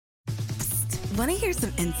Want to hear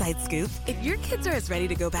some inside scoop? If your kids are as ready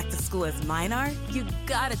to go back to school as mine are, you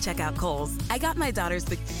gotta check out Kohl's. I got my daughters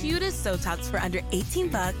the cutest Sotox for under $18,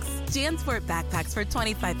 JanSport backpacks for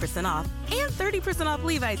 25% off, and 30% off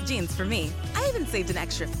Levi's jeans for me. I even saved an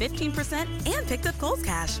extra 15% and picked up Kohl's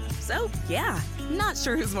cash. So, yeah, not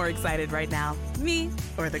sure who's more excited right now, me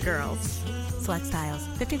or the girls. Select styles.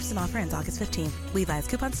 15% off ends August 15th. Levi's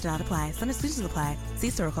coupons do not apply. Some exclusions apply. See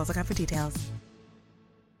store or Kohl's.com for details.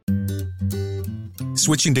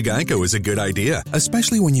 Switching to Geico is a good idea,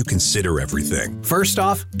 especially when you consider everything. First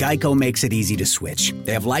off, Geico makes it easy to switch.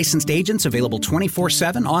 They have licensed agents available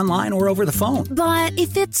 24/7 online or over the phone. But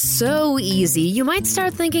if it's so easy, you might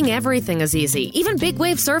start thinking everything is easy, even big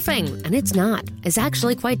wave surfing. And it's not. It's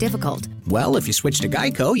actually quite difficult. Well, if you switch to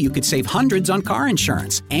Geico, you could save hundreds on car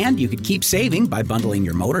insurance. And you could keep saving by bundling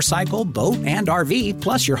your motorcycle, boat, and RV,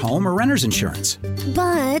 plus your home or renter's insurance.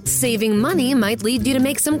 But saving money might lead you to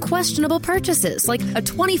make some questionable purchases, like a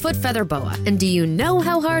 20-foot feather boa. And do you know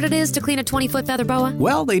how hard it is to clean a 20-foot feather boa?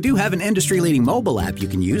 Well, they do have an industry-leading mobile app you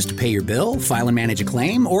can use to pay your bill, file and manage a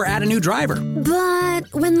claim, or add a new driver.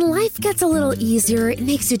 But when life gets a little easier, it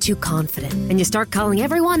makes you too confident, and you start calling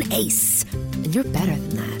everyone Ace. And you're better than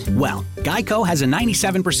that. Well, Geico has a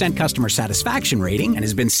 97% customer satisfaction rating and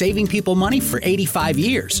has been saving people money for 85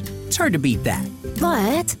 years. It's hard to beat that.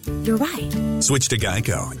 But you're right. Switch to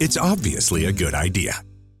Geico. It's obviously a good idea.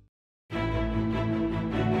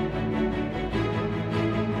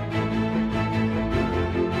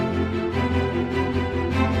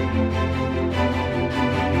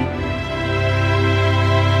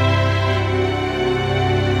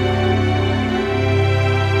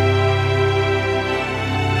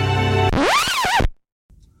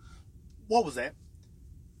 What was that?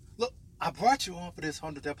 Look, I brought you on for this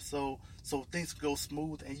 100th episode so things could go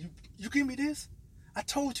smooth, and you give me this? I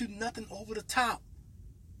told you nothing over the top.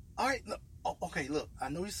 All right, look. Oh, okay, look, I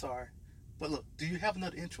know you're sorry, but look, do you have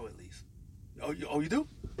another intro at least? Oh, you do?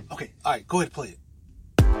 Okay, all right, go ahead and play it.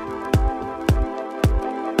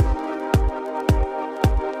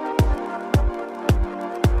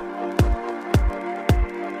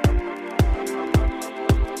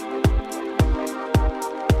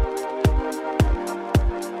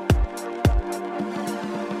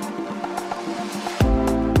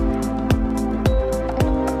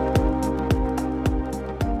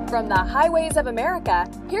 From the highways of America,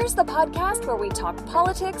 here's the podcast where we talk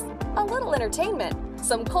politics, a little entertainment,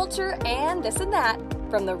 some culture, and this and that,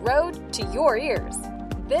 from the road to your ears.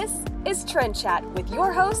 This is Trend Chat with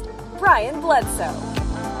your host, Brian Bledsoe.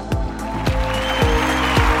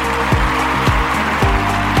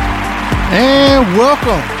 And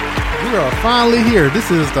welcome. We are finally here.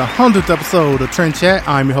 This is the 100th episode of Trend Chat.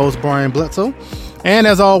 I'm your host, Brian Bledsoe. And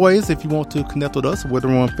as always, if you want to connect with us, whether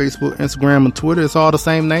on Facebook, Instagram, and Twitter, it's all the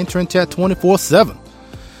same name, Trend Chat 24/7.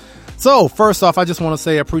 So, first off, I just want to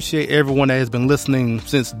say I appreciate everyone that has been listening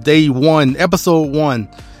since day one, episode one.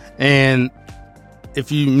 And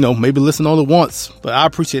if you maybe listen only once, but I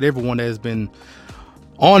appreciate everyone that has been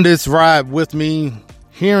on this ride with me,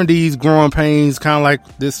 hearing these growing pains, kind of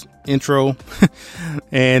like this intro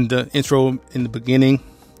and the intro in the beginning.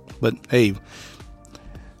 But hey,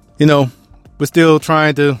 we're still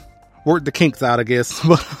trying to work the kinks out, I guess.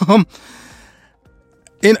 But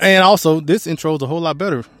and also this intro is a whole lot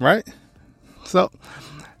better, right? So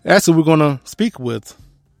that's who we're gonna speak with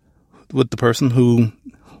the person who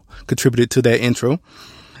contributed to that intro.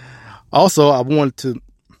 Also, I wanted to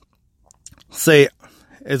say,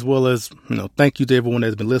 as well as thank you to everyone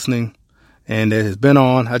that's been listening and that has been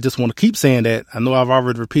on. I just want to keep saying that. I know I've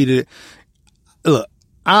already repeated it. Look,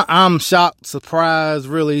 I'm shocked, surprised,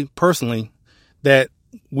 really personally, that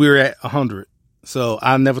we're at 100. So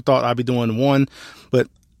I never thought I'd be doing one, but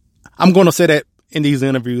I'm going to say that in these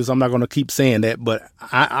interviews. I'm not going to keep saying that, but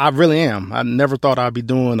I really am. I never thought I'd be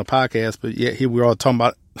doing a podcast, but yet here we are talking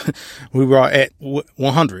about, we were at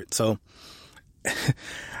 100. So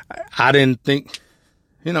I didn't think,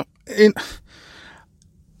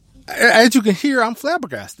 as you can hear, I'm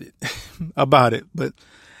flabbergasted about it, but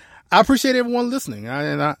I appreciate everyone listening.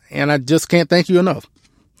 And I just can't thank you enough.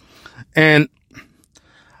 And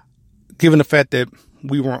given the fact that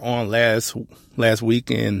we weren't on last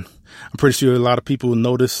week, and I'm pretty sure a lot of people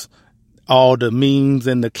noticed all the memes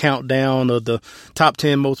and the countdown of the top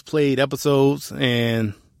 10 most played episodes,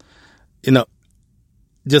 and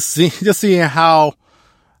just seeing how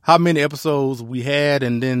many episodes we had,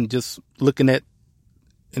 and then just looking at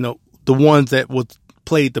the ones that was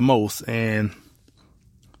played the most, and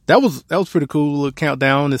that was pretty cool, little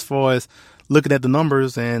countdown as far as looking at the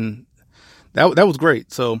numbers, and that was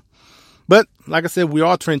great. So, but like I said, we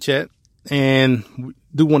are Trend Chat, and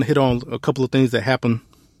do want to hit on a couple of things that happened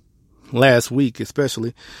last week,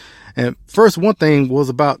 especially. And first, one thing was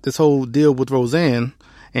about this whole deal with Roseanne.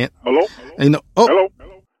 And hello. And, you know, hello.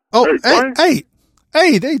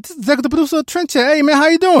 Hey, this is executive producer Trent Chat. Hey, man, how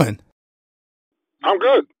you doing? I'm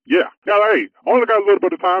good. Yeah. Hey, only got a little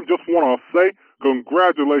bit of time. Just want to say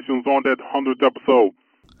congratulations on that 100th episode.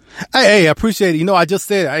 Hey, I appreciate it. You know, I just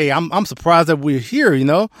said, hey, I'm surprised that we're here, you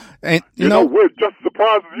know. And you know, we're just as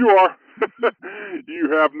surprised as you are.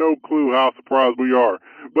 You have no clue how surprised we are.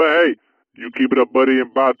 But hey, you keep it up, buddy,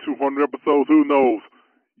 and by 200 episodes, who knows?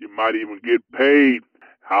 You might even get paid.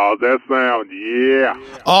 How's that sound? Yeah.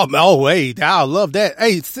 Oh, hey, I love that.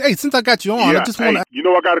 Hey, since I got you on, I just want to... You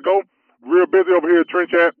know I got to go. Real busy over here at Trent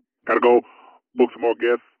Chat. Got to go book some more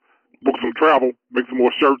guests, book some travel, make some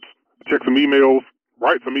more shirts, check some emails,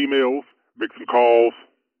 write some emails, make some calls,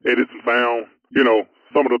 edit some sound, you know,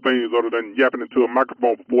 some of the things other than yapping into a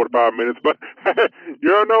microphone for 45 minutes. But,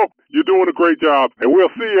 you know, you're doing a great job, and we'll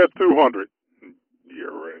see you at 200.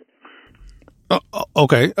 You're right.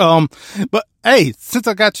 Okay. But, hey, since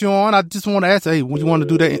I got you on, I just want to ask, hey, would you want to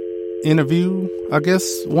do that interview, I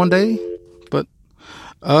guess, one day? But,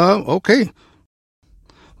 okay.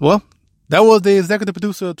 Well, that was the executive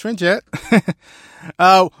producer of Trent Chat.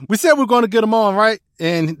 We said we were going to get him on, right?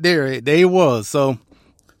 And there he was. So,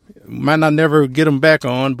 might not never get him back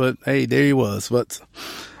on, but hey, there he was. But,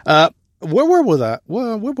 where was I?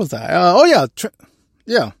 Where was I?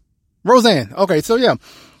 Yeah. Roseanne. Okay. So yeah.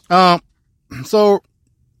 So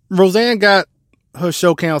Roseanne got her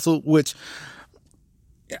show canceled, which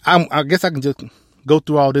I guess I can just go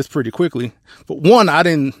through all this pretty quickly. But one, I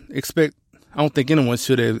don't think anyone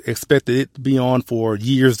should have expected it to be on for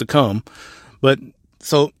years to come. But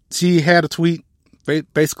so she had a tweet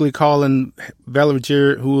basically calling Valerie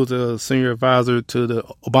Jarrett, who was a senior advisor to the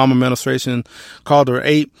Obama administration, called her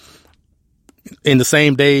ape. In the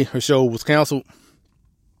same day, her show was canceled.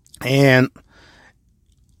 And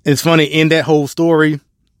it's funny, in that whole story,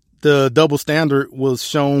 the double standard was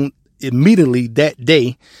shown immediately that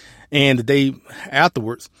day and the day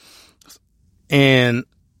afterwards. And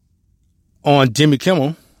on Jimmy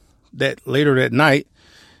Kimmel, later that night,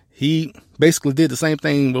 he basically did the same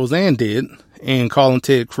thing Roseanne did and calling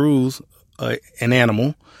Ted Cruz an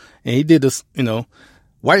animal. And he did this, you know,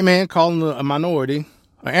 white man calling a minority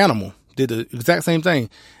an animal. Did the exact same thing.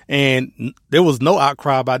 And there was no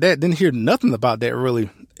outcry about that. Didn't hear nothing about that really.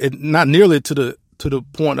 Not nearly to the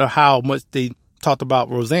point of how much they talked about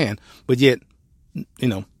Roseanne. But yet, you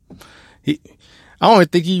know, I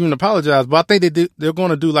don't think he even apologized, but I think they're going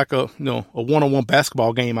to do like a one-on-one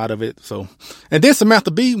basketball game out of it. So, and then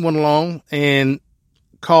Samantha Bee went along and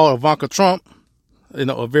called Ivanka Trump, you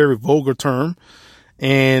know, a very vulgar term.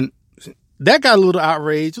 And that got a little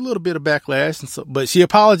outrage, a little bit of backlash. And so, but she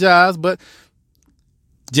apologized, but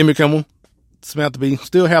Jimmy Kimmel, Samantha Bee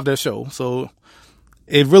still have their show. So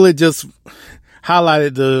it really just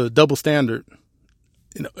highlighted the double standard,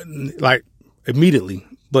 you know, like immediately.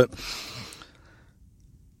 But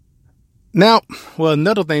now, well,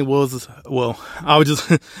 another thing was,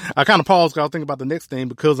 I kind of paused because I was thinking about the next thing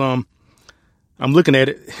because, I'm looking at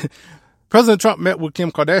it. President Trump met with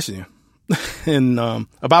Kim Kardashian and,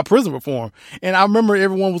 about prison reform. And I remember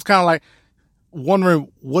everyone was kind of like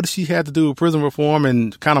wondering what she had to do with prison reform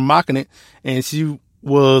and kind of mocking it. And she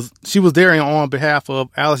was there on behalf of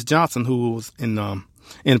Alice Johnson, who was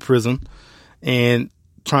in prison and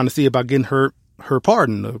trying to see about getting her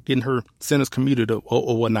pardon or getting her sentence commuted or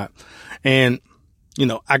whatnot. And, you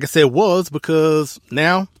know, I can say it was because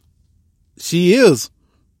now she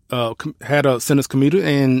had a sentence commuted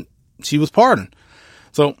and she was pardoned.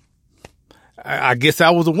 So I guess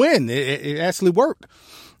that was a win. It actually worked.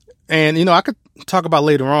 And, you know, I could talk about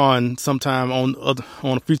later on sometime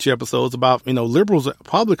on future episodes about, you know, liberals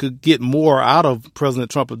probably could get more out of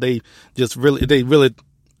President Trump if they really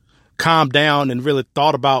calmed down and really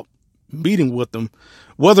thought about meeting with them,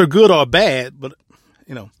 whether good or bad. But,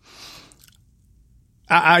 you know,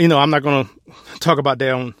 I'm not going to talk about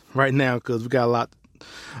that right now because we got a lot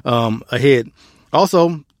ahead.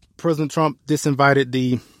 Also, President Trump disinvited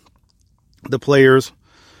the players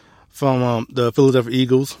from the Philadelphia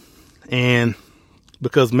Eagles, and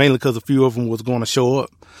mainly because a few of them was going to show up,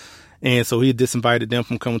 and so he disinvited them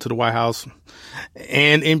from coming to the White House.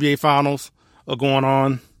 And NBA Finals are going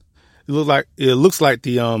on. It looks like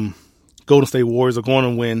the Golden State Warriors are going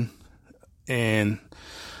to win, and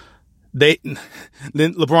then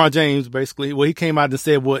LeBron James basically, he came out and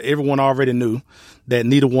said what everyone already knew, that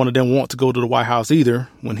neither one of them want to go to the White House either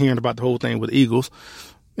when hearing about the whole thing with the Eagles.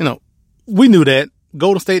 You know, we knew that.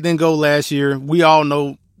 Golden State didn't go last year. We all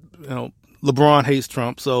know, you know, LeBron hates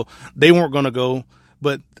Trump, so they weren't going to go.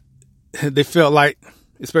 but they felt like,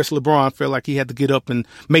 especially LeBron, felt like he had to get up and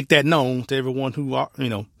make that known to everyone who,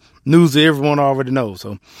 news that everyone already knows.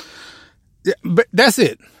 So, yeah, but that's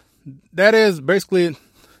it. That is basically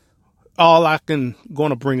all I can going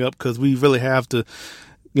to bring up, because we really have to,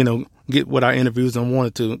 get with our interviews and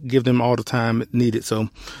wanted to give them all the time needed. So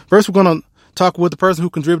first we're going to talk with the person who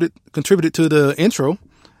contributed to the intro,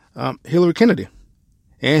 Hillary Kennedy.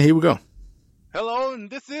 And here we go. Hello, and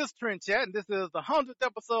this is Trent Chat, and this is the 100th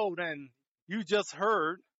episode, and you just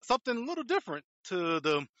heard something a little different to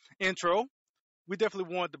the intro. We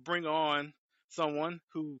definitely wanted to bring on someone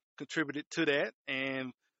who contributed to that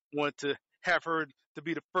and wanted to have her to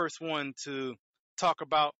be the first one to talk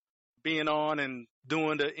about being on and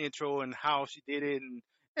doing the intro and how she did it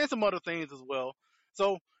and some other things as well.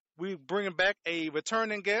 So we're bringing back a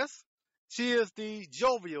returning guest. She is the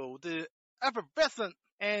jovial, the effervescent,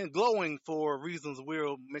 and glowing, for reasons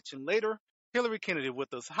we'll mention later, Hillary Kennedy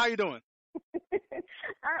with us. How you doing?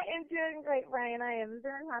 I am doing great, Brian. I am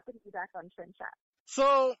very happy to be back on Trend Chat.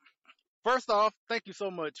 So, first off, thank you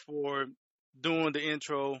so much for doing the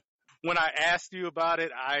intro. When I asked you about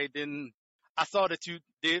it, I saw that you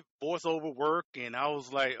did voiceover work, and I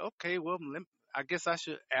was like, okay, well, I guess I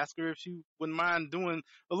should ask her if she wouldn't mind doing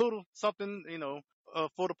a little something,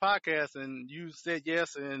 for the podcast. And you said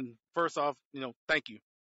yes. And first off, thank you.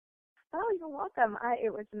 Oh, you're welcome.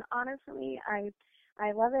 It was an honor for me.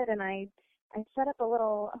 I love it, and I set up a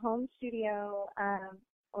little home studio,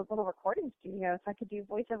 a little recording studio, so I could do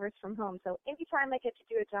voiceovers from home. So anytime I get to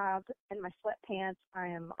do a job in my sweatpants, I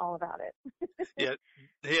am all about it.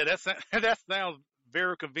 yeah, that sounds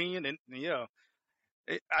very convenient, and yeah,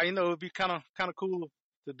 it'd be kind of cool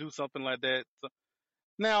to do something like that. So,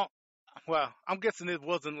 now, well, I'm guessing it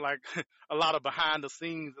wasn't like a lot of behind the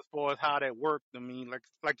scenes as far as how that worked. I mean,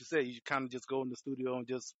 like you said, you kind of just go in the studio and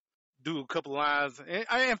just do a couple lines.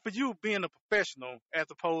 And for you being a professional as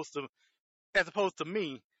opposed to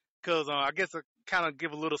me, because I guess I kind of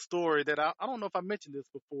give a little story that I don't know if I mentioned this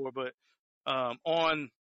before, but on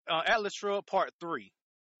Atlas Shrugged Part 3,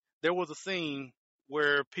 there was a scene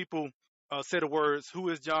where people said the words, "Who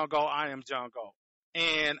is John Galt? I am John Galt."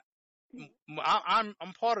 And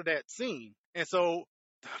I'm part of that scene. And so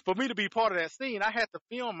for me to be part of that scene, I had to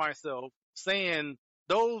film myself saying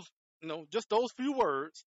those, just those few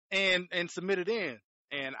words and submit it in.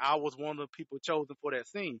 And I was one of the people chosen for that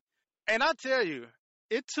scene. And I tell you,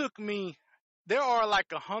 it took me, there are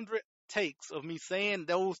like 100 takes of me saying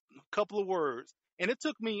those couple of words. And it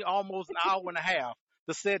took me almost an hour and a half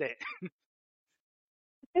to say that.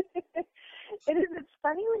 It's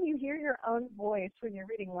funny when you hear your own voice when you're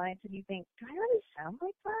reading lines and you think, do I really sound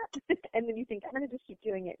like that? And then you think, I'm going to just keep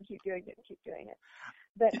doing it and keep doing it and keep doing it.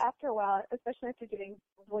 But after a while, especially after doing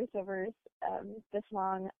voiceovers this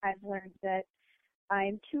long, I've learned that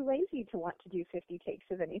I'm too lazy to want to do 50 takes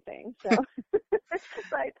of anything. So,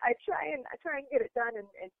 so I try and get it done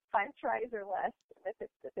in 5 tries or less. If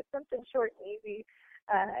it's something short and easy,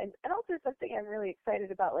 and also something I'm really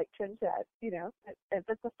excited about, like Trend Chat,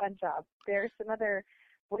 that's a fun job. There are some other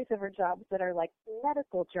voiceover jobs that are like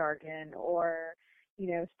medical jargon or,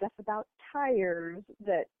 stuff about tires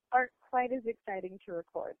that aren't quite as exciting to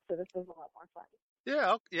record. So this is a lot more fun.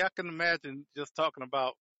 Yeah, I can imagine just talking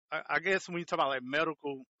about, I guess when you talk about like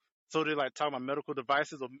medical, so they're like talking about medical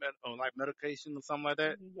devices or like medication or something like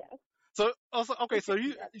that. Yes. So also, okay, so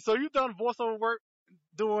you've done voiceover work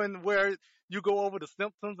doing where you go over the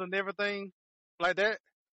symptoms and everything like that?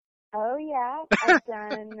 Oh yeah, I've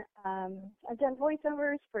done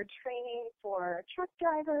voiceovers for training for truck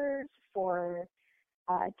drivers, for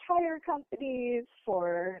tire companies,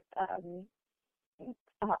 for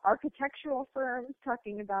architectural firms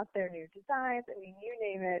talking about their new designs. I mean, you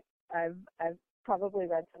name it, I've probably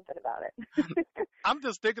read something about it. I'm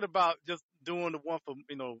just thinking about just doing the one for,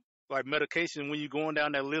 like medication, when you're going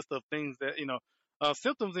down that list of things that,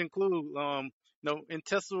 symptoms include,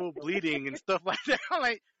 intestinal bleeding and stuff like that. I'm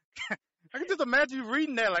like, I can just imagine you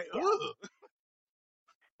reading that like, ugh.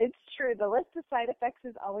 It's true. The list of side effects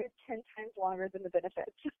is always 10 times longer than the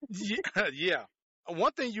benefits. Yeah.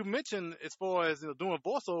 One thing you mentioned as far as doing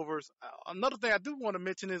voiceovers, another thing I do want to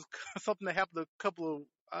mention is something that happened a couple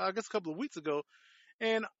of weeks ago.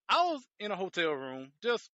 And I was in a hotel room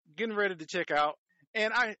just getting ready to check out,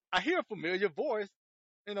 and I hear a familiar voice,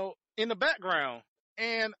 in the background.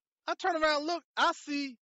 And I turn around and look, I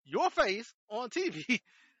see your face on TV.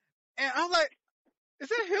 And I'm like, is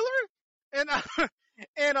that Hillary?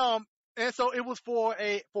 And so it was for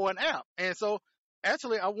an app. And so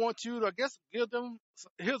actually I want you to, I guess, give them,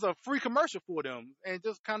 here's a free commercial for them, and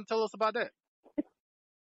just kind of tell us about that.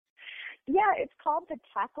 Yeah, it's called the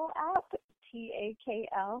Tackle app,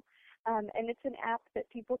 TAKL. And it's an app that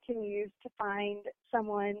people can use to find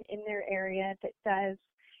someone in their area that does,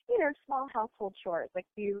 small household chores. Like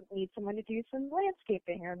you need someone to do some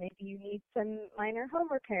landscaping, or maybe you need some minor home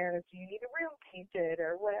repairs, you need a room painted,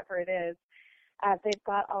 or whatever it is. They've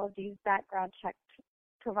got all of these background checked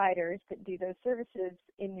providers that do those services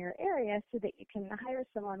in your area so that you can hire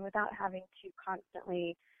someone without having to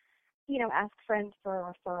constantly, ask friends for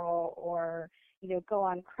a referral, or, go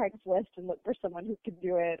on Craigslist and look for someone who can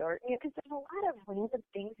do it, or, because there's a lot of random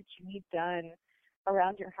things that you need done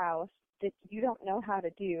around your house that you don't know how to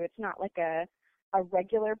do. It's not like a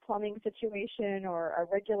regular plumbing situation or a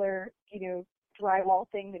regular, drywall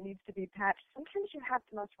thing that needs to be patched. Sometimes you have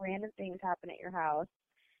the most random things happen at your house,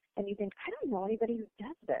 and you think, I don't know anybody who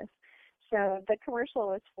does this. So the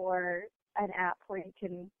commercial is for an app where you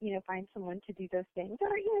can, find someone to do those things.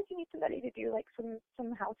 Or, if you need somebody to do like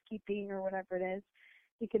some housekeeping or whatever it is,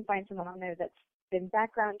 you can find someone on there that's been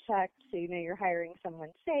background checked, so you're hiring someone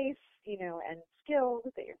safe, and skilled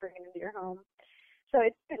that you're bringing into your home. So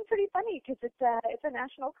it's been pretty funny because it's a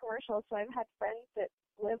national commercial. So I've had friends that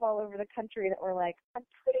live all over the country that were like, I'm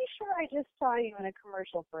pretty sure I just saw you in a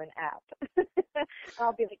commercial for an app. And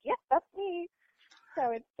I'll be like, yes, that's me.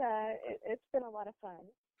 So it's been a lot of fun.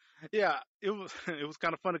 Yeah, it was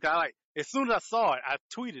kind of funny. Cause as soon as I saw it, I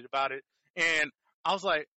tweeted about it, and I was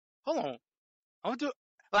like, hold on,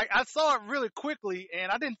 I saw it really quickly,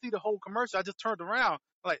 and I didn't see the whole commercial. I just turned around,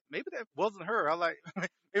 like maybe that wasn't her. I like,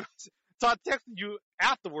 so I texted you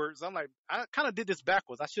afterwards. I'm like, I kind of did this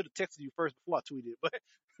backwards. I should have texted you first before I tweeted, but.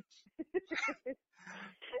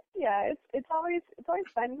 Yeah, it's always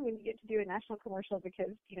fun when you get to do a national commercial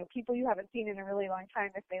because, people you haven't seen in a really long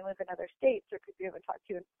time, if they live in other states or people you haven't talked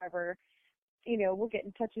to in forever, will get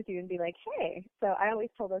in touch with you and be like, hey. So I always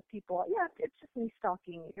tell those people, yeah, it's just me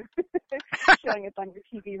stalking you, showing up on your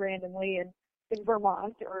TV randomly in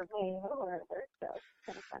Vermont or Maine or wherever. So it's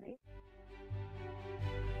kind of funny.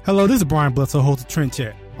 Hello, this is Brian Bledsoe, host of Trend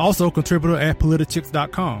Chat, also contributor at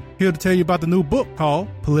PolitiChicks.com. Here to tell you about the new book called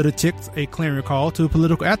Politichicks, A Clarion Call to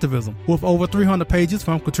Political Activism, with over 300 pages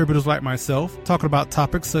from contributors like myself, talking about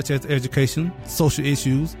topics such as education, social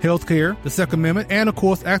issues, healthcare, the Second Amendment, and of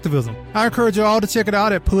course, activism. I encourage you all to check it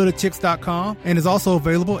out at PolitiChicks.com, and is also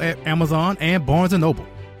available at Amazon and Barnes & Noble.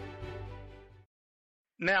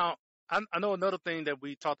 Now, I know another thing that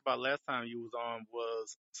we talked about last time you was on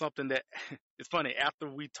was something that, it's funny, after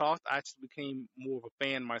we talked, I actually became more of a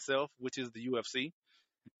fan myself, which is the UFC.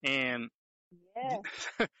 And yeah.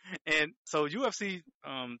 And so UFC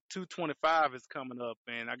 225 is coming up,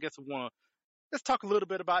 and I guess let's talk a little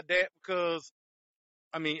bit about that because,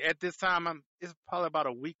 at this time, it's probably about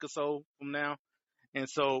a week or so from now. And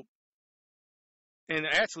so, and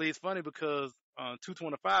actually it's funny because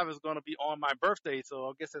 225 is going to be on my birthday, so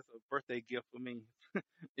I guess that's a birthday gift for me,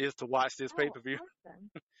 is to watch this pay-per-view. Awesome.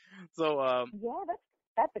 So, yeah,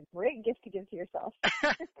 that's a great gift to give to yourself.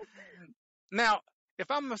 Now, if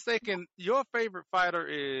I'm mistaken, your favorite fighter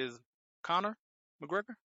is Conor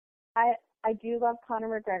McGregor? I do love Conor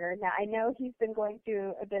McGregor. Now, I know he's been going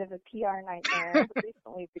through a bit of a PR nightmare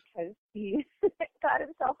recently because he got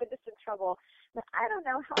himself into some trouble. Now, I don't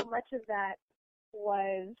know how much of that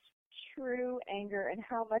was true anger and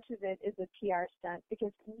how much of it is a PR stunt,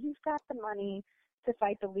 because he's got the money to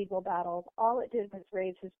fight the legal battles. All it did was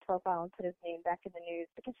raise his profile and put his name back in the news,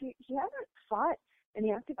 because he hasn't fought in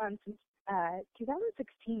the octagon since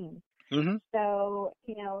 2016. Mm-hmm. So,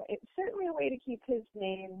 it's certainly a way to keep his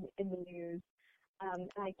name in the news. And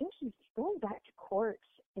I think he's going back to court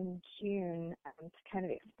in June to kind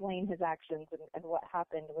of explain his actions and what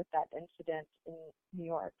happened with that incident in New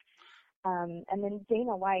York. And then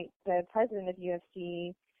Dana White, the president of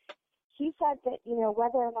UFC, he said that,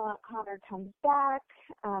 whether or not Conor comes back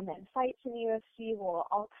and fights in UFC will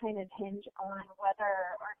all kind of hinge on whether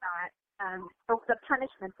or not the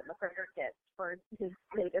punishment that McGregor gets for his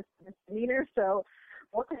latest misdemeanor. So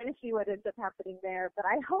we'll kind of see what ends up happening there. But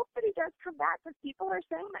I hope that he does come back, because people are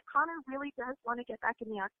saying that Conor really does want to get back in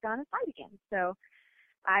the octagon and fight again. So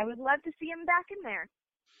I would love to see him back in there.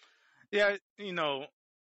 Yeah,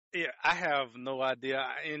 yeah, I have no idea,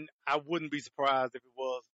 and I wouldn't be surprised if it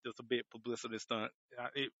was just a big publicity stunt.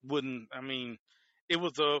 It wouldn't. It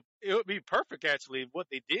would be perfect actually what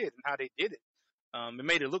they did and how they did it. It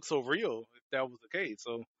made it look so real if that was the case.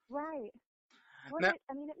 So right. Well, it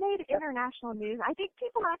made international news. I think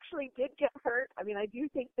people actually did get hurt. I do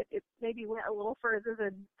think that it maybe went a little further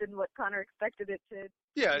than what Conor expected it to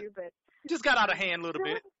do. But just got out of hand a little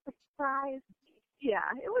bit. Surprised. Yeah,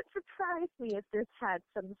 it would surprise me if this had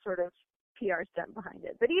some sort of PR stunt behind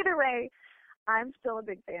it. But either way, I'm still a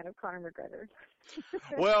big fan of Conor McGregor.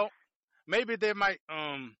 Well, maybe they might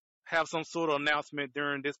have some sort of announcement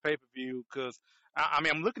during this pay-per-view, because I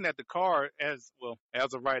mean, I'm looking at the card as of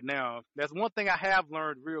right now. That's one thing I have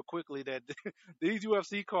learned real quickly, that these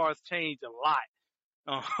UFC cards change a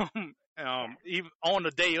lot. Even on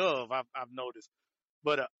the day of, I've noticed.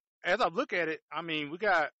 But as I look at it, I mean,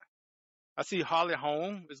 I see Holly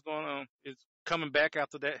Holm is coming back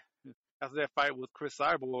after that fight with Chris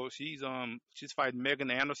Cyborg. She's fighting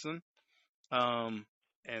Megan Anderson. And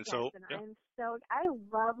yes, so and I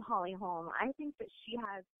love Holly Holm. I think that she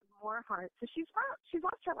has more heart. So she's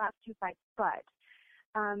lost her last two fights, but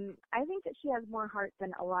I think that she has more heart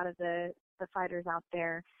than a lot of the fighters out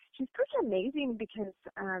there. She's pretty amazing because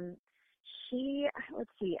she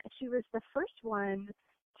was the first one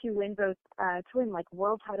to win like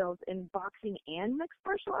world titles in boxing and mixed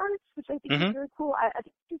martial arts, which I think is really cool. I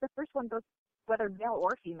think she's the first one, both whether male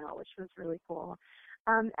or female, which was really cool.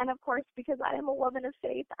 And of course, because I am a woman of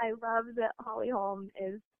faith, I love that Holly Holm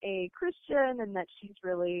is a Christian and that she's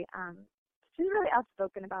really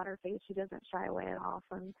outspoken about her faith. She doesn't shy away at all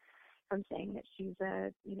from saying that she's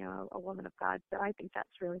a woman of God. So I think that's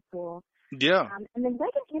really cool. Yeah. And then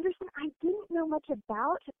Megan Anderson, I didn't know much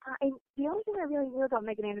about. The only thing I really knew about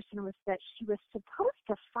Megan Anderson was that she was supposed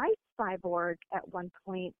to fight Cyborg at one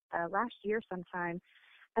point last year sometime,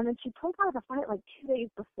 and then she pulled out of the fight like 2 days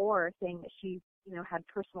before, saying that she had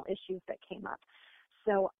personal issues that came up.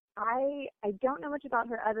 So I don't know much about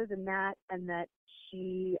her other than that, and that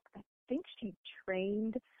I think she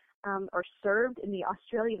trained or served in the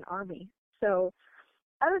Australian Army. So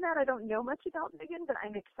other than that, I don't know much about Megan, but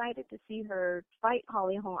I'm excited to see her fight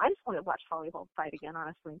Holly Holm. I just want to watch Holly Holm fight again,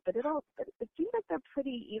 honestly. But it seems like they're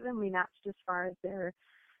pretty evenly matched as far as their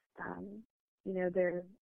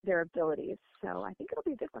abilities. So I think it'll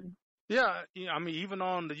be a good one. Yeah, I mean, even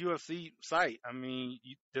on the UFC site, I mean,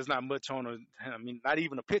 there's not much not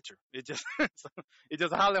even a picture. It's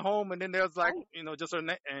just Holly Holm, and then there's like, just her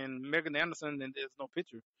and Megan Anderson, and there's no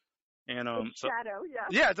picture. And shadow, yeah.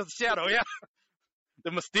 Yeah, just a shadow, yeah.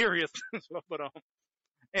 The mysterious, but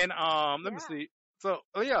let me see. So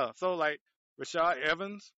so like Rashad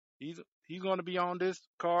Evans, he's going to be on this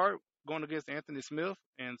card going against Anthony Smith,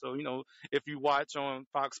 and so if you watch on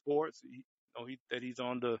Fox Sports, he's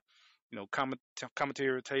on the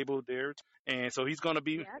commentary table there, and so he's going to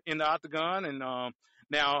be in the octagon. And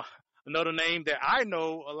now another name that I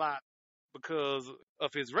know a lot because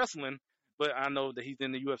of his wrestling, but I know that he's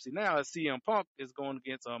in the UFC now, is CM Punk is going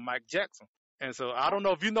against Mike Jackson. And so I don't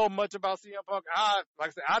know if you know much about CM Punk. Like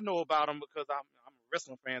I said, I know about him because I'm a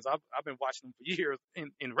wrestling fan. So I've been watching him for years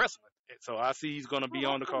in wrestling. And so I see he's going to be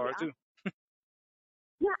on the card too.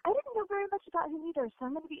 Yeah, I didn't know very much about him either, so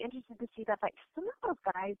I'm going to be interested to see that. Like, some of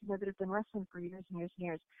those guys, that have been wrestling for years and years and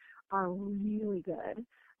years are really good.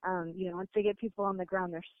 Once they get people on the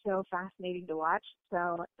ground, they're so fascinating to watch.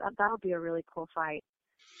 So that'll be a really cool fight.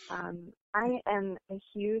 I am a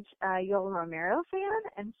huge Yoel Romero fan,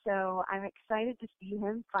 and so I'm excited to see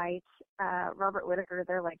him fight Robert Whittaker.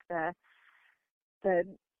 They're like the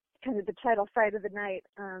kind of the title fight of the night,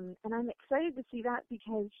 and I'm excited to see that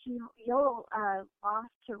because Yoel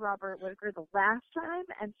lost to Robert Whittaker the last time,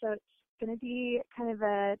 and so it's going to be kind of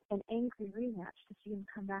an angry rematch to see him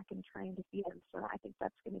come back and try and defeat him. So I think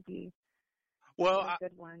that's going to be a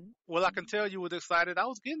good one. Well, I can tell you was excited. I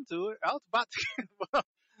was getting to it. I was about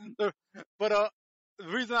to, but the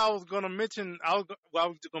reason I was going to mention, I was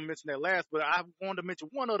just going to mention that last, but I wanted to mention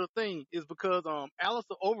one other thing is because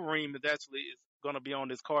Alistair Overeem is going to be on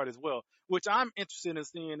this card as well, which I'm interested in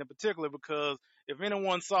seeing in particular because if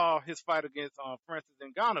anyone saw his fight against Francis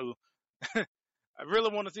Ngannou, I really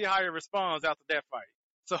want to see how he responds after that fight.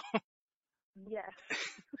 So, yes.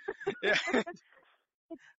 Yeah.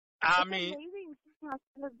 It's amazing how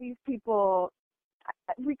some of these people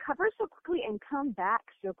recover so quickly and come back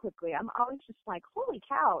so quickly. I'm always just like, holy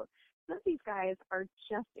cow, some of these guys are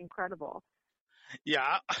just incredible.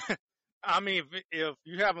 Yeah. I mean, if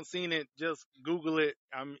you haven't seen it, just Google it.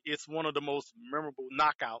 It's one of the most memorable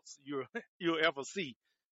knockouts you'll ever see.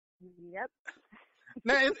 Yep.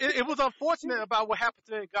 Now, it was unfortunate about what happened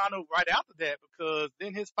to Ngannou right after that because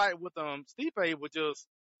then his fight with Stipe was just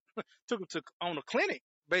took him on a clinic,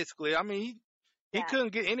 basically. I mean, he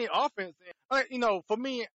couldn't get any offense. For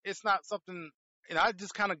me, it's not something, I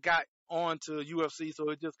just kind of got on to UFC, so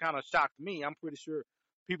it just kind of shocked me. I'm pretty sure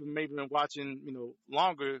people maybe been watching,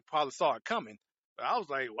 longer probably saw it coming. But I was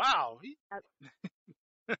like, wow. We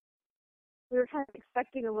were kind of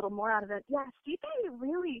expecting a little more out of it. Yeah, Stipe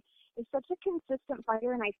really is such a consistent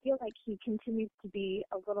fighter, and I feel like he continues to be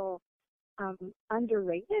a little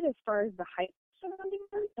underrated as far as the hype surrounding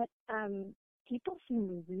him. But people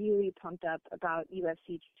seem really pumped up about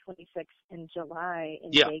UFC 226 in July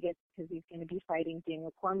in Vegas because he's going to be fighting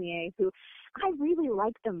Daniel Cormier, who I really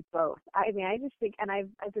like them both. I mean, I just think, and I've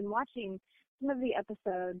been watching some of the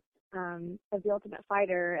episodes of The Ultimate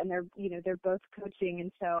Fighter, and they're both coaching,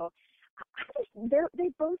 and so they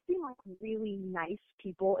both seem like really nice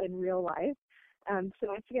people in real life.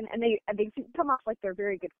 So it's gonna, and they come off like they're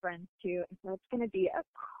very good friends too. And so it's gonna be a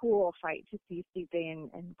cool fight to see Stipe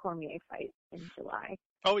and Cormier fight in July.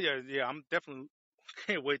 Oh yeah, I'm definitely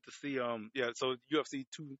can't wait to see. So UFC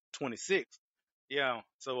 226. Yeah,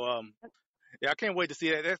 so I can't wait to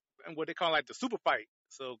see that. That's what they call like the super fight.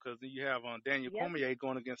 So because you have Daniel Cormier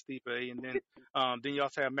going against Stipe, and then you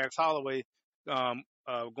also have Max Holloway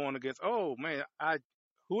going against. Oh man,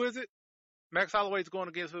 who is it? Max Holloway's going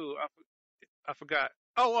against who? I forgot.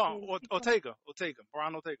 Ortega,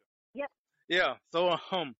 Brian Ortega. Yep. Yeah. So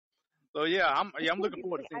I'm looking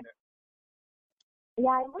forward to seeing that. Yeah,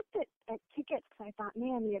 I looked at tickets because I thought,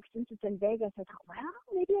 man, since it's in Vegas, I thought, well,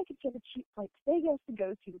 maybe I could get a cheap flight to Vegas to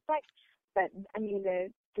go see the fight. But I mean,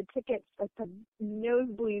 the tickets, like the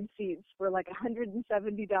nosebleed seats, were like $170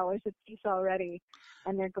 a piece already,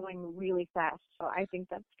 and they're going really fast. So I think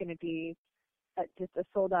that's going to be just a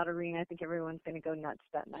sold out arena. I think everyone's going to go nuts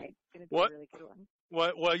that night. It's going to be a really good one.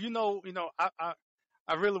 Well,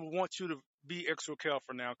 I really want you to be extra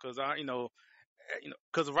careful now because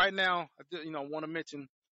because right now, I want to mention,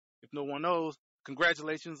 if no one knows,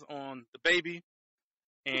 congratulations on the baby.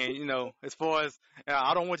 And, as far as,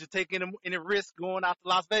 I don't want you to take any risk going out to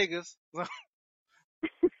Las Vegas.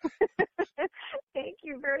 Thank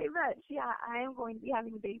you very much. Yeah, I am going to be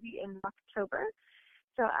having a baby in October.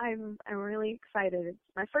 So I'm really excited. It's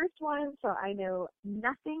my first one, so I know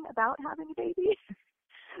nothing about having a baby.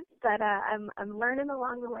 But I'm learning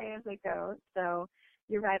along the way as I go. So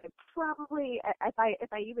you're right. Probably, if I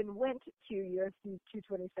even went to UFC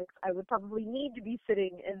 226, I would probably need to be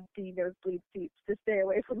sitting in the nosebleed seats to stay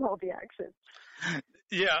away from all the action.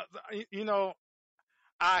 Yeah,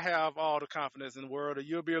 I have all the confidence in the world that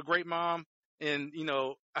you'll be a great mom, and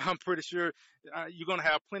I'm pretty sure you're gonna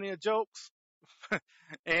have plenty of jokes,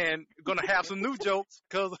 and gonna have some new jokes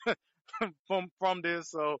because from this.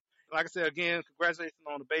 So, like I said again, congratulations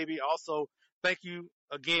on the baby. Also, thank you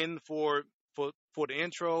again for the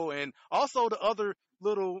intro, and also the other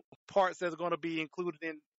little parts that's going to be included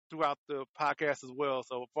in throughout the podcast as well.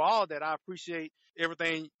 So for all that, I appreciate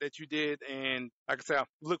everything that you did, and like I said, I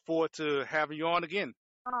look forward to having you on again.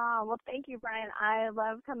 Well, thank you, Brian. I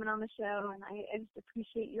love coming on the show, and I just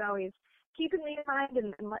appreciate you always keeping me in mind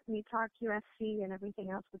and letting me talk UFC and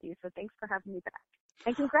everything else with you. So thanks for having me back.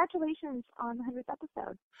 And congratulations on the 100th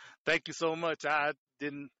episode. Thank you so much. I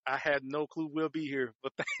had no clue we'll be here,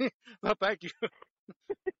 but thank you.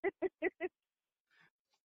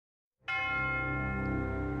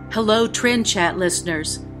 Hello, Trend Chat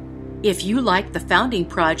listeners. If you like the Founding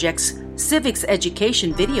Project's Civics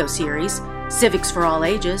Education video series, Civics for All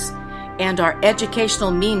Ages, and our educational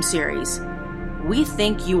meme series, we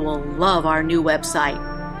think you will love our new website.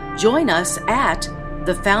 Join us at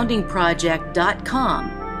thefoundingproject.com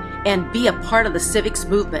and be a part of the civics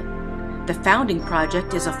movement. The Founding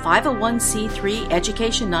Project is a 501c3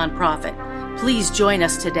 education nonprofit. Please join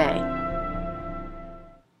us today.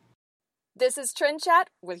 This is Trend Chat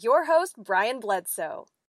with your host, Brian Bledsoe.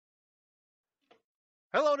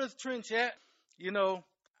 Hello, this is Trend Chat.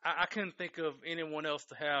 I couldn't think of anyone else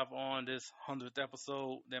to have on this 100th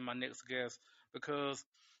episode than my next guest, because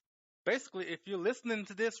basically, if you're listening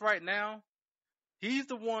to this right now, he's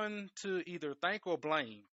the one to either thank or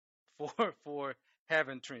blame for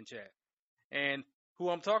having Trend Chat. And who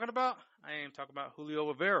I'm talking about? I am talking about Julio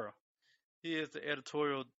Rivera. He is the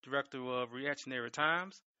editorial director of Reactionary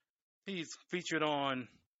Times. He's featured on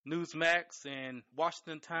Newsmax and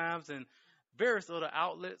Washington Times and various other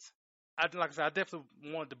outlets. Like I said, I definitely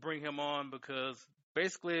wanted to bring him on because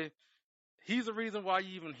basically he's the reason why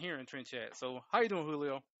you're even hearing Trend Chat. So how you doing,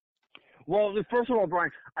 Julio? Well, first of all,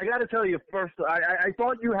 Brian, I got to tell you first, I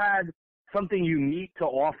thought you had something unique to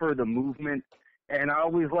offer the movement, and I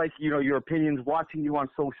always like, your opinions, watching you on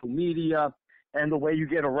social media and the way you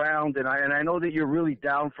get around, and I know that you're really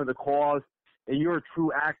down for the cause, and you're a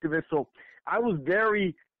true activist. So I was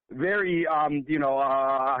very, very,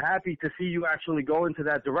 happy to see you actually go into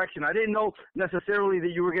that direction. I didn't know necessarily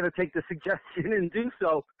that you were going to take the suggestion and do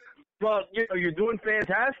so. But, you're doing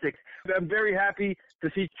fantastic. I'm very happy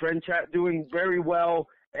to see Trend Chat doing very well,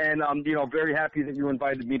 and I'm, very happy that you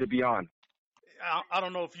invited me to be on. I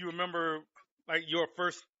don't know if you remember, like, your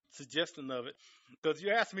first suggestion of it, because you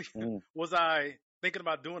asked me, was I thinking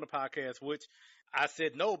about doing a podcast, which I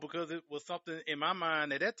said no, because it was something in my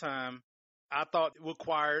mind at that time I thought it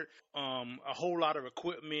required a whole lot of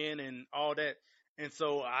equipment and all that. And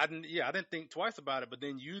so I didn't think twice about it. But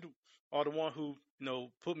then you are the one who,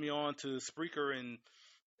 put me on to Spreaker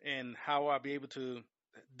and how I'll be able to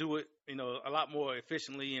do it, a lot more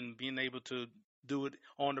efficiently and being able to do it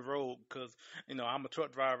on the road because, I'm a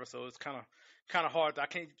truck driver, so it's kind of hard. I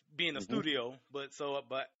can't be in a studio, but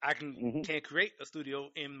I can create a studio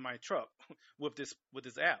in my truck with this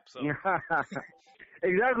app. So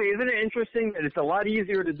exactly. Isn't it interesting that it's a lot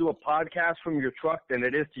easier to do a podcast from your truck than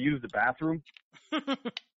it is to use the bathroom?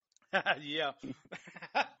 Yeah.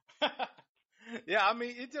 Yeah, I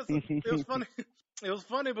mean, it was funny. It was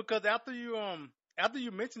funny because after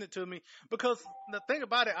you mentioned it to me, because the thing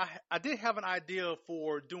about it, I did have an idea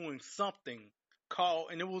for doing something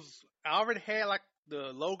called, and I already had like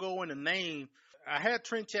the logo and the name. I had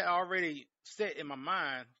Trend Chat already set in my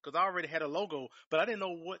mind because I already had a logo, but I didn't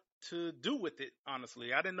know what to do with it,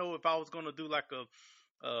 honestly. I didn't know if I was going to do like a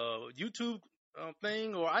YouTube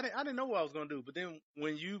thing, or I didn't know what I was going to do. But then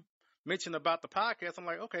when you mentioned about the podcast, I'm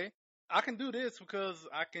like, okay, I can do this because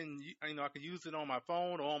I can use it on my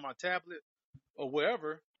phone or on my tablet or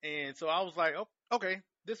wherever. And so I was like, oh, okay,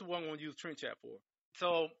 this is what I'm going to use Trend Chat for.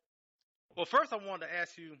 So, well, first I wanted to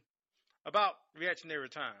ask you about Reactionary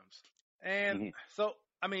Times. And so,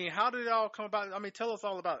 I mean, how did it all come about? I mean, tell us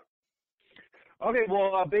all about it. Okay,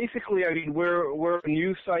 well, basically, I mean, we're a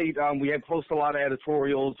news site. We post a lot of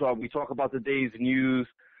editorials. We talk about the day's news.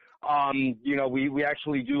 We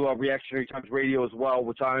actually do Reactionary Times Radio as well,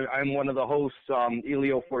 which I'm one of the hosts.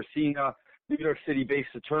 Elio Forcina, New York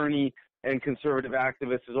City-based attorney and conservative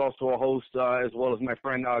activist, is also a host, as well as my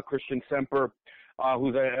friend Christian Semper,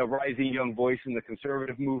 who's a rising young voice in the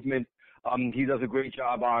conservative movement. He does a great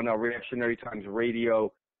job on Reactionary Times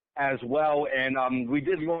Radio as well. And we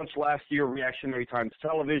did launch last year Reactionary Times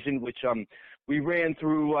Television, which we ran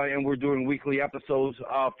through, and we're doing weekly episodes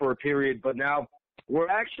for a period. But now we're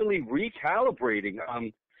actually recalibrating.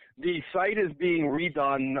 The site is being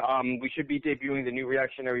redone. We should be debuting the new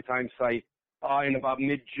Reactionary Times site in about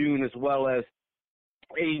mid-June, as well as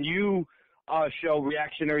a new show,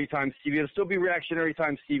 Reactionary Times TV. It'll still be Reactionary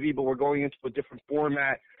Times TV, but we're going into a different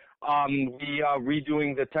format. We are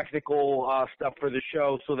redoing the technical stuff for the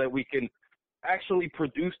show so that we can actually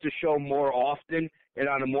produce the show more often and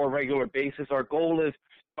on a more regular basis. Our goal is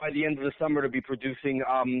by the end of the summer to be producing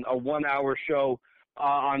a 1-hour show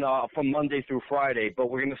from Monday through Friday.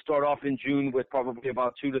 But we're going to start off in June with probably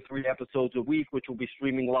about 2 to 3 episodes a week, which will be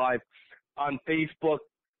streaming live on Facebook,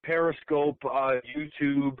 Periscope,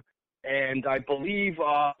 YouTube, and I believe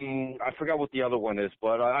I forgot what the other one is,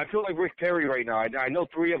 but I feel like Rick Perry right now. I know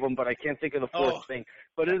 3 of them, but I can't think of the 4th thing.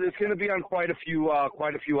 But it's going to be on quite a few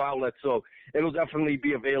outlets, so it'll definitely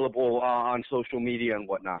be available on social media and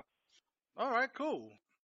whatnot. All right, cool.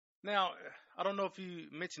 Now, I don't know if you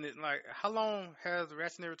mentioned it. Like, how long has the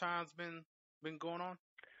Reactionary Times been going on?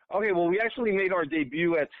 Okay, well, we actually made our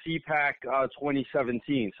debut at CPAC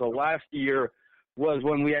 2017. So last year was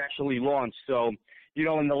when we actually launched. So,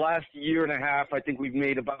 in the last year and a half, I think we've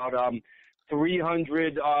made about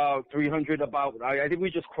 300 I think we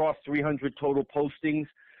just crossed 300 total postings,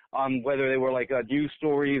 whether they were like news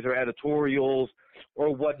stories or editorials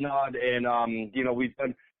or whatnot. And, we've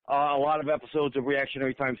done a lot of episodes of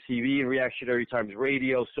Reactionary Times TV and Reactionary Times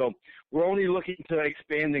Radio. So we're only looking to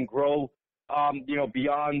expand and grow,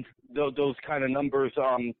 beyond those kind of numbers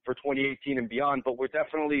for 2018 and beyond. But we're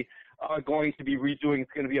definitely going to be redoing.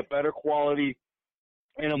 It's going to be a better quality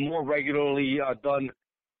and a more regularly done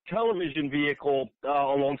television vehicle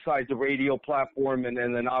alongside the radio platform. And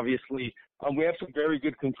then obviously we have some very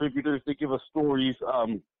good contributors that give us stories.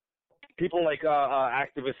 People like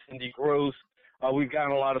activist Cindy Gross. We've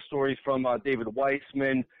gotten a lot of stories from David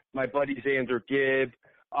Weissman, my buddy Xander Gibb.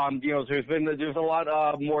 There's a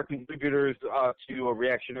lot more contributors to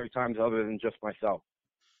Reactionary Times other than just myself.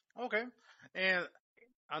 Okay. And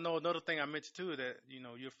I know another thing I mentioned too, that,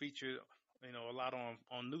 you're featured, a lot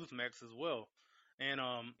on Newsmax as well. And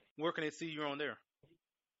where can they see you on there?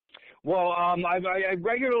 Well, I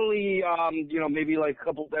regularly, maybe like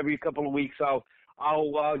every couple of weeks,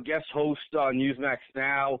 I'll guest host Newsmax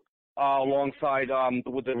Now alongside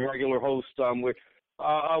with the regular host,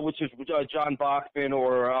 which is John Bachman,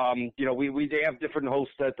 or they have different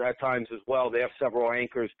hosts at times as well. They have several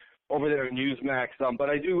anchors over there at Newsmax. But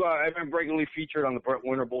I'm regularly featured on the Brett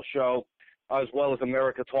Winterble Show, as well as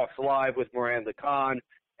America Talks Live with Miranda Khan.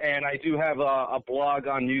 And I do have a blog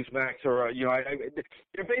on Newsmax,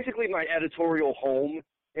 they're basically my editorial home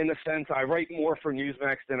in a sense. I write more for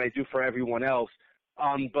Newsmax than I do for everyone else.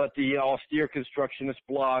 But the Austere Constructionist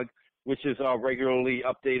blog, which is regularly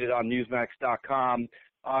updated on Newsmax.com,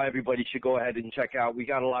 everybody should go ahead and check out. We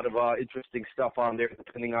got a lot of interesting stuff on there,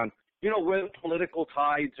 depending on where the political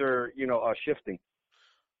tides are shifting.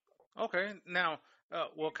 Okay, now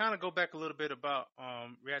we'll kind of go back a little bit about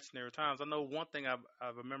Reactionary Times. I know one thing I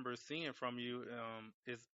remember seeing from you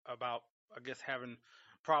is about, I guess, having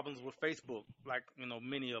problems with Facebook, like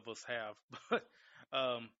many of us have.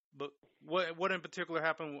 But what in particular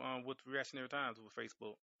happened with Reactionary Times with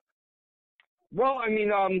Facebook? Well, I mean,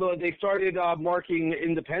 they started marking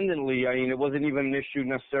independently. I mean, it wasn't even an issue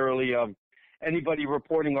necessarily of anybody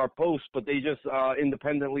reporting our posts, but they just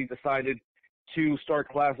independently decided to start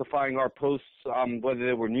classifying our posts, whether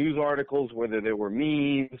they were news articles, whether they were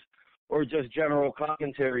memes, or just general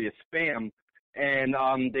commentary as spam. And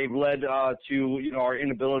they've led to our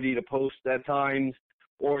inability to post at times,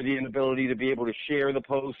 or the inability to be able to share the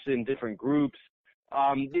posts in different groups.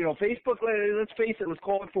 Facebook, let's face it, let's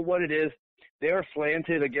call it for what it is. They're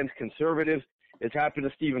slanted against conservatives. It's happened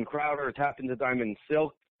to Steven Crowder. It's happened to Diamond and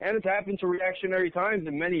Silk. And it's happened to Reactionary Times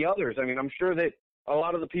and many others. I mean, I'm sure that a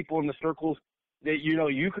lot of the people in the circles that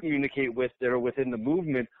you communicate with that are within the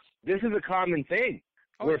movement, this is a common thing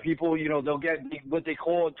where people, they'll get what they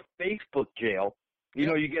call Facebook jail.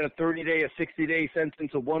 You get a 30-day, a 60-day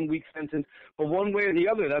sentence, a 1-week sentence, but one way or the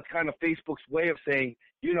other, that's kind of Facebook's way of saying,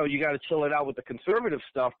 you got to chill it out with the conservative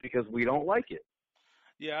stuff because we don't like it.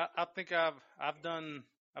 Yeah, I think I've done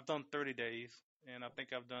 30 days, and I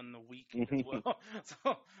think I've done a week as well.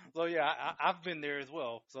 So yeah, I've been there as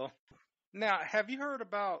well. So now, have you heard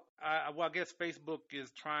about? I guess Facebook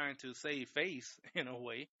is trying to save face in a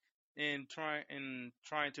way, and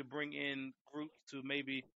trying to bring in groups to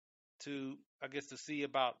see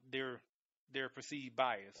about their perceived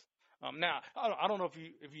bias. Now, I don't know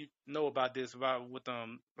if you know about this with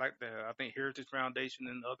like I think Heritage Foundation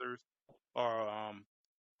and others are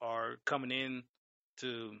coming in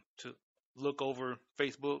to look over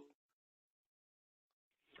Facebook.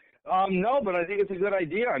 No, but I think it's a good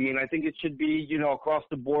idea. I mean, I think it should be across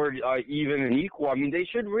the board even and equal. I mean, they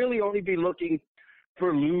should really only be looking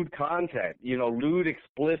for lewd content, lewd,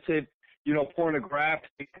 explicit,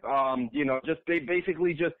 pornographic, just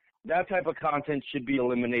basically just that type of content should be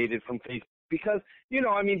eliminated from Facebook because,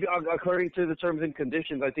 I mean, according to the terms and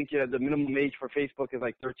conditions, I think the minimum age for Facebook is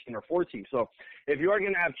like 13 or 14. So if you are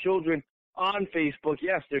going to have children on Facebook,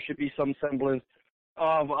 yes, there should be some semblance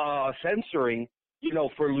of censoring,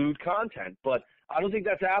 for lewd content. But I don't think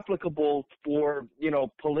that's applicable for,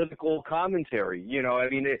 political commentary. I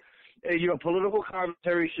mean, political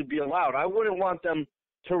commentary should be allowed. I wouldn't want them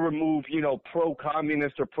to remove,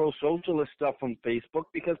 pro-communist or pro-socialist stuff from Facebook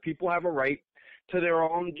because people have a right to their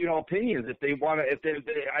own, opinions. If they want to,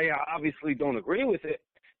 I obviously don't agree with it,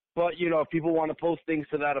 but, if people want to post things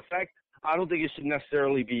to that effect, I don't think it should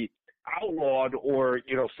necessarily be outlawed or,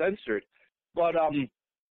 censored. But,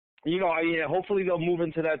 hopefully they'll move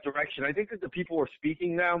into that direction. I think that the people are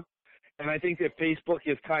speaking now, and I think that Facebook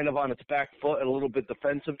is kind of on its back foot, a little bit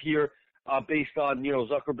defensive here, based on,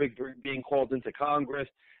 Zuckerberg being called into Congress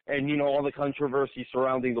and, all the controversy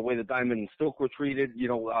surrounding the way the Diamond and Silk were treated.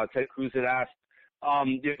 Ted Cruz had asked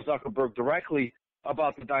Zuckerberg directly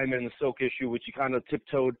about the Diamond and Silk issue, which he kind of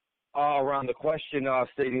tiptoed around the question,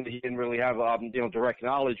 stating that he didn't really have, direct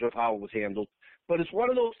knowledge of how it was handled. But it's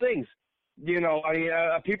one of those things.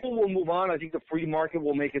 People will move on. I think the free market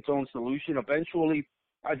will make its own solution. Eventually,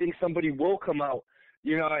 I think somebody will come out,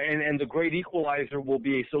 and the great equalizer will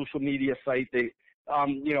be a social media site that,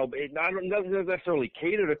 it doesn't necessarily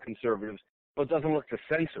cater to conservatives, but doesn't look to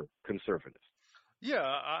censor conservatives. Yeah,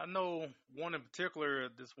 I know one in particular,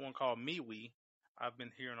 this one called MeWe, I've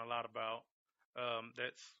been hearing a lot about.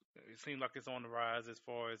 It seems like it's on the rise as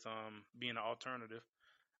far as being an alternative.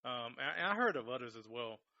 And I heard of others as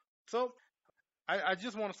well. So I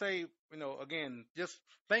just want to say, again, just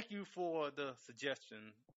thank you for the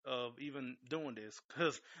suggestion of even doing this.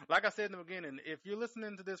 Because like I said in the beginning, if you're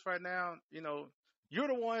listening to this right now, you're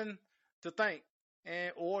the one to thank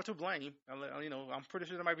or to blame. I'm pretty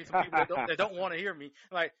sure there might be some people that don't want to hear me.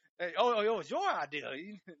 Like, hey, it's your idea.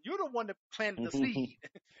 You're the one that planted the seed.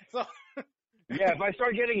 So. Yeah, if I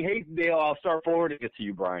start getting hate mail, I'll start forwarding it to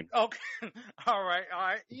you, Brian. Okay. All right.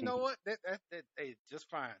 You know what? Hey, just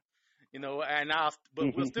fine.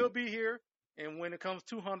 But we'll still be here. And when it comes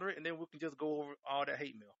 200, and then we can just go over all that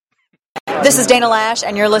hate mail. This is Dana Lash,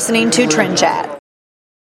 and you're listening to Trend Chat.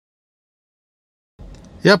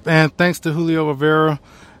 Yep, and thanks to Julio Rivera.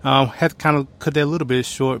 Had to kind of cut that a little bit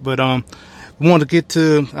short, but we want to get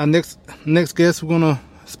to our next guest. We're going to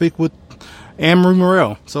speak with Anne-Marie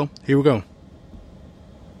Morrell. So here we go.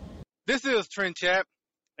 This is Trend Chat,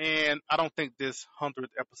 and I don't think this 100th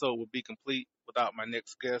episode would be complete without my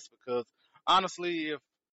next guest because honestly, if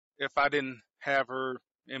if I didn't have her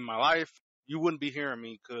in my life, you wouldn't be hearing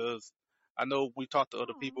me, because I know we talked to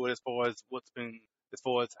other people as far as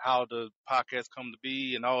how the podcast come to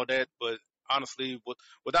be and all that. But honestly,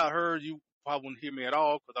 without her, you probably wouldn't hear me at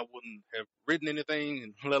all, because I wouldn't have written anything,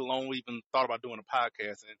 and let alone even thought about doing a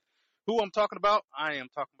podcast. And who I'm talking about? I am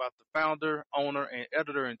talking about the founder, owner, and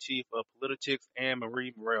editor-in-chief of Politichicks, Anne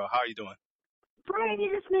Marie Morrell. How are you doing? Brian,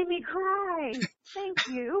 you just made me cry. Thank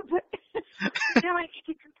you. But now I need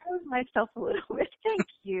to compose myself a little bit. Thank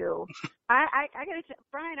you. I gotta say,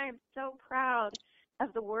 Brian, I am so proud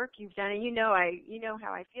of the work you've done, and you know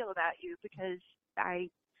how I feel about you, because I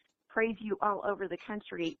praise you all over the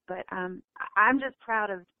country. But I'm just proud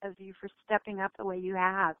of you for stepping up the way you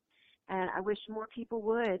have, and I wish more people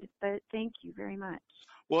would. But thank you very much.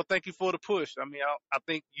 Well, thank you for the push. I mean, I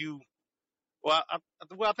think you. Well,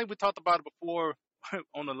 I think we talked about it before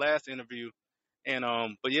on the last interview, and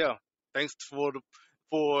but yeah, thanks for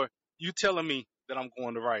you telling me that I'm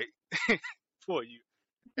going to write for you.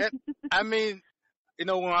 And, I mean, you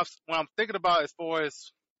know, when I'm thinking about as far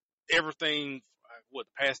as everything, the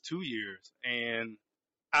past 2 years, and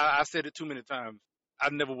I said it too many times. I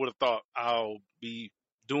never would have thought I'll be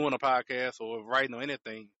doing a podcast or writing or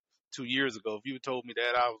anything 2 years ago. If you had told me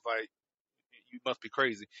that, I was like, you must be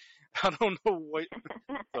crazy. I don't know what.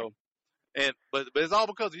 So, but it's all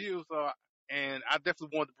because of you. So, and I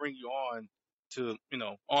definitely wanted to bring you on to,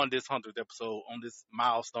 on this 100th episode, on this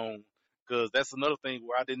milestone, because that's another thing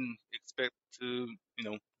where I didn't expect to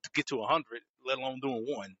get to 100, let alone doing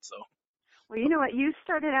one. So. Well, you know what? You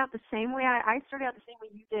started out the same way. I started out the same way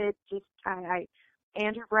you did. Just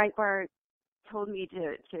Andrew Breitbart told me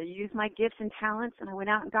to use my gifts and talents, and I went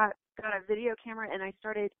out and got a video camera, and I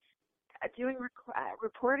started doing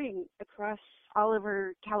reporting across all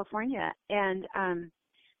over California, and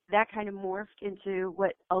that kind of morphed into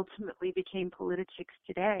what ultimately became Politichicks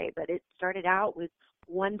today. But it started out with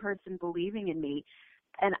one person believing in me,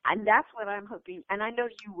 and that's what I'm hoping. And I know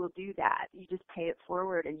you will do that. You just pay it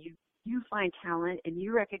forward, and you find talent, and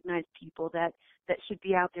you recognize people that should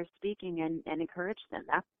be out there speaking and encourage them.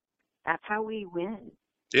 That's how we win.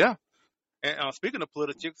 Yeah. And speaking of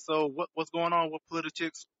Politichicks, so what's going on with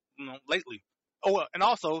Politichicks, lately? Oh, and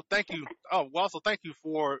also thank you. Thank you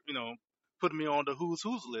for putting me on the Who's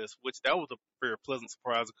list, which that was a very pleasant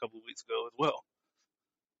surprise a couple of weeks ago as well.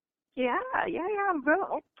 Yeah. I'm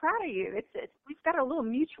real proud of you. We've got a little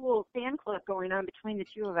mutual fan club going on between the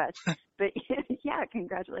two of us. But yeah,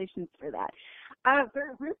 congratulations for that.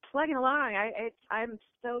 We're plugging along. I'm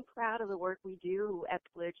so proud of the work we do at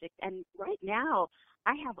Politichicks, and right now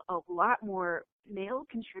I have a lot more male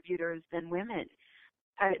contributors than women.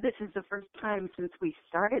 This is the first time since we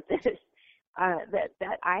started this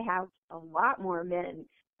that I have a lot more men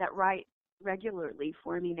that write regularly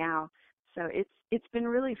for me now. So it's been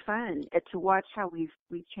really fun to watch how we've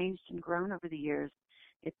changed and grown over the years.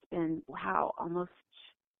 It's been, wow, almost,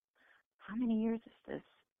 how many years is this?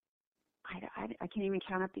 I can't even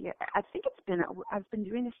count up the year. I think I've been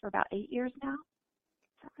doing this for about 8 years now.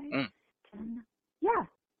 Is that right? 10?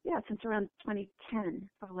 Yeah, since around 2010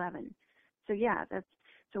 or 11. So yeah,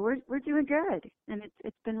 so we're doing good, and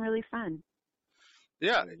it's been really fun.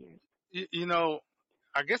 Yeah,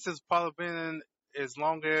 I guess it's probably been as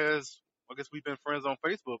long as we've been friends on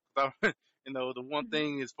Facebook. The one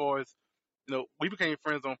thing as far as we became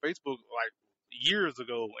friends on Facebook like years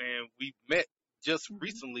ago, and we met just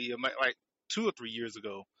recently, like 2 or 3 years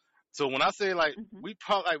ago. So when I say we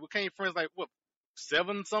probably became friends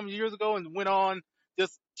 7 some years ago, and went on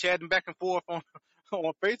just chatting back and forth on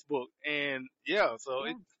Facebook, and yeah, so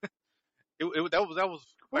that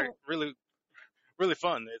was like really, really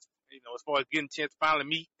fun. It's, as far as getting a chance to finally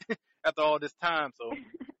meet after all this time. So.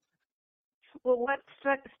 Well, what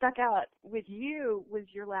stuck out with you was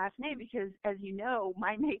your last name, because, as you know,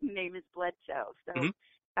 my maiden name is Bledsoe. So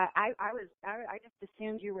I just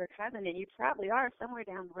assumed you were a cousin, and you probably are somewhere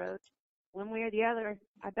down the road, one way or the other.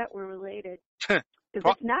 I bet we're related.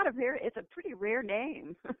 Because it's a pretty rare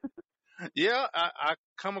name. Yeah, I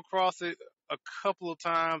come across it a couple of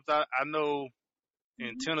times. I know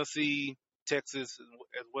in Tennessee, Texas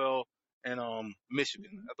as well, and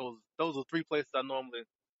Michigan. Those are 3 places I normally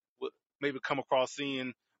would maybe come across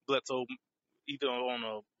seeing Bledsoe, either on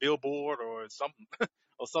a billboard or something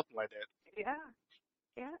like that.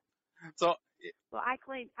 Yeah. So. Well, I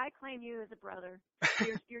claim you as a brother.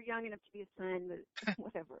 You're young enough to be a son, but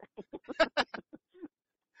whatever.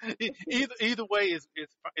 Either way,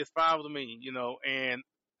 it's fine with me, And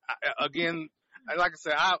again, like I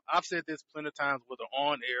said, I've said this plenty of times, whether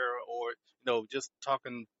on air or just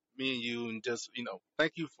talking me and you, and just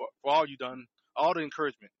thank you for all you've done, all the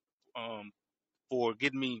encouragement for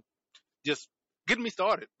getting me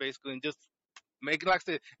started, basically, and just making, like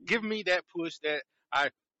I said, give me that push that I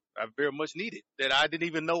very much needed, that I didn't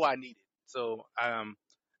even know I needed. So, and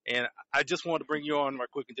I just wanted to bring you on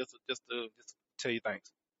right quick and just to tell you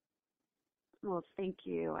thanks. Well, thank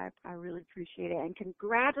you. I really appreciate it. And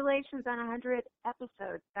congratulations on 100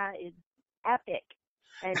 episodes. That is epic.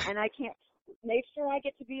 And I can't make sure I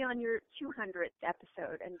get to be on your 200th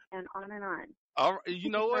episode and on and on. All right, you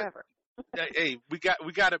know what? Hey, we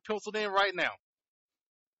got it penciled in right now.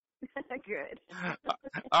 Good.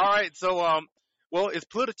 All right, so well, it's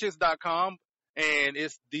PolitiChicks.com, and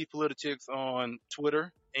it's the PolitiChicks on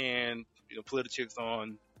Twitter, and PolitiChicks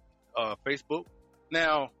on Facebook.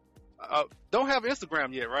 Now, don't have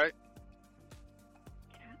Instagram yet, right?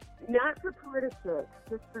 Not for PolitiChicks,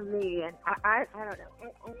 just for me. And I don't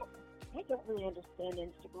know. I don't really understand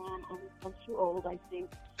Instagram. I'm too old, I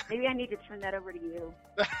think. Maybe I need to turn that over to you.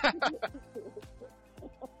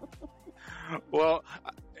 Well,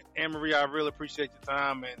 Anne-Marie, I really appreciate your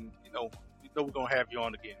time, and we're gonna have you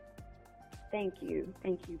on again. Thank you,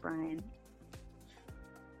 Brian.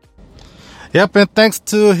 Yep, and thanks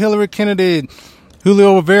to Hillary Kennedy,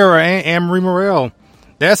 Julio Rivera, and Anne-Marie Morel.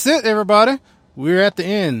 That's it, everybody. We're at the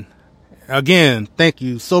end. Again, thank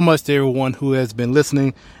you so much to everyone who has been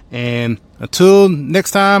listening. And until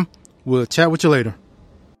next time, we'll chat with you later.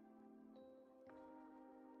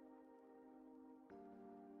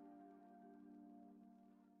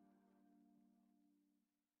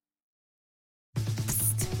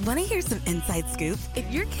 Want to hear some inside scoop?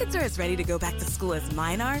 If your kids are as ready to go back to school as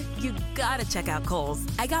mine are, you gotta check out Kohl's.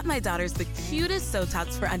 I got my daughters the cutest sew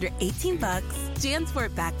tops for under $18, JanSport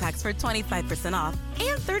backpacks for 25% off,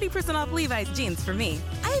 and 30% off Levi's jeans for me.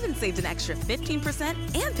 I even saved an extra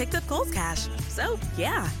 15% and picked up Kohl's cash. So,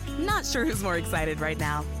 yeah, not sure who's more excited right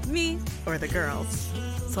now, me or the girls.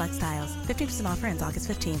 Select styles, 15% offer ends August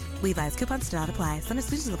 15th. Levi's coupons do not apply. Some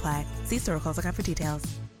exclusions apply. See store Kohl's.com for details.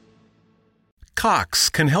 Cox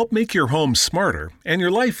can help make your home smarter and your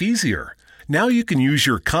life easier. Now you can use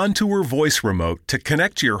your Contour voice remote to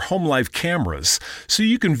connect to your home life cameras so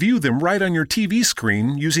you can view them right on your TV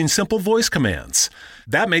screen using simple voice commands.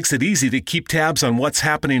 That makes it easy to keep tabs on what's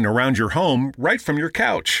happening around your home right from your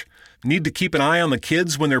couch. Need to keep an eye on the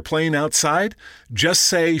kids when they're playing outside? Just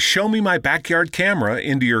say, "Show me my backyard camera"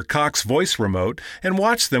 into your Cox voice remote and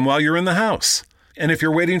watch them while you're in the house. And if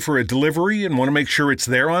you're waiting for a delivery and want to make sure it's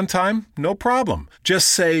there on time, no problem. Just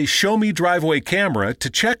say, "Show me driveway camera" to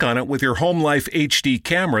check on it with your Home Life HD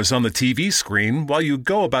cameras on the TV screen while you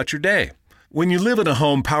go about your day. When you live in a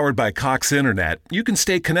home powered by Cox Internet, you can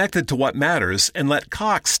stay connected to what matters and let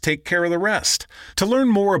Cox take care of the rest. To learn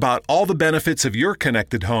more about all the benefits of your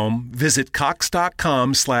connected home, visit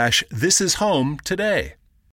cox.com/thisishome today.